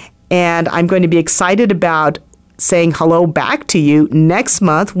 and I'm going to be excited about saying hello back to you next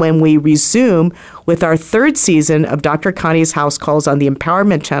month when we resume with our third season of Dr. Connie's House Calls on the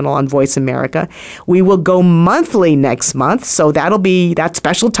Empowerment Channel on Voice America. We will go monthly next month, so that'll be that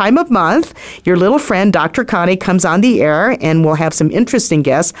special time of month. Your little friend, Dr. Connie, comes on the air, and we'll have some interesting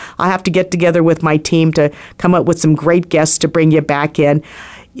guests. I'll have to get together with my team to come up with some great guests to bring you back in.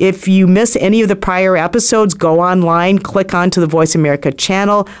 If you miss any of the prior episodes, go online, click onto the Voice America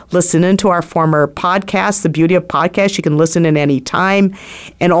channel, listen into our former podcast, The Beauty of Podcasts. You can listen in any time.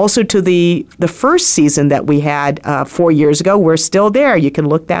 And also to the first season that we had 4 years ago. We're still there. You can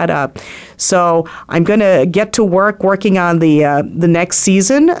look that up. So I'm going to get to working on the next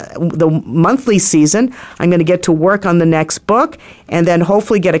season, the monthly season. I'm going to get to work on the next book, and then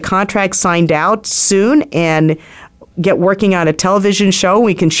hopefully get a contract signed out soon, and get working on a television show.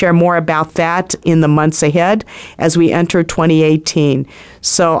 We can share more about that in the months ahead as we enter 2018.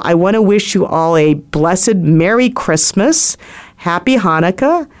 So I want to wish you all a blessed Merry Christmas, Happy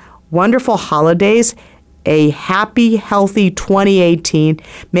Hanukkah, wonderful holidays, a happy, healthy 2018.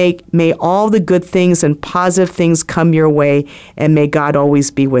 May all the good things and positive things come your way, and may God always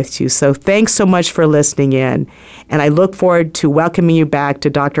be with you. So thanks so much for listening in, and I look forward to welcoming you back to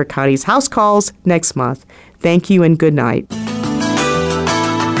Dr. Connie's House Calls next month. Thank you and good night.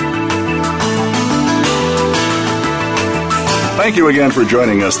 Thank you again for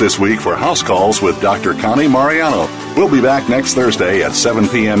joining us this week for House Calls with Dr. Connie Mariano. We'll be back next Thursday at 7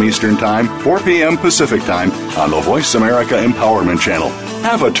 p.m. Eastern Time, 4 p.m. Pacific Time on the Voice America Empowerment Channel.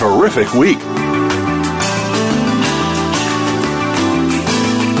 Have a terrific week.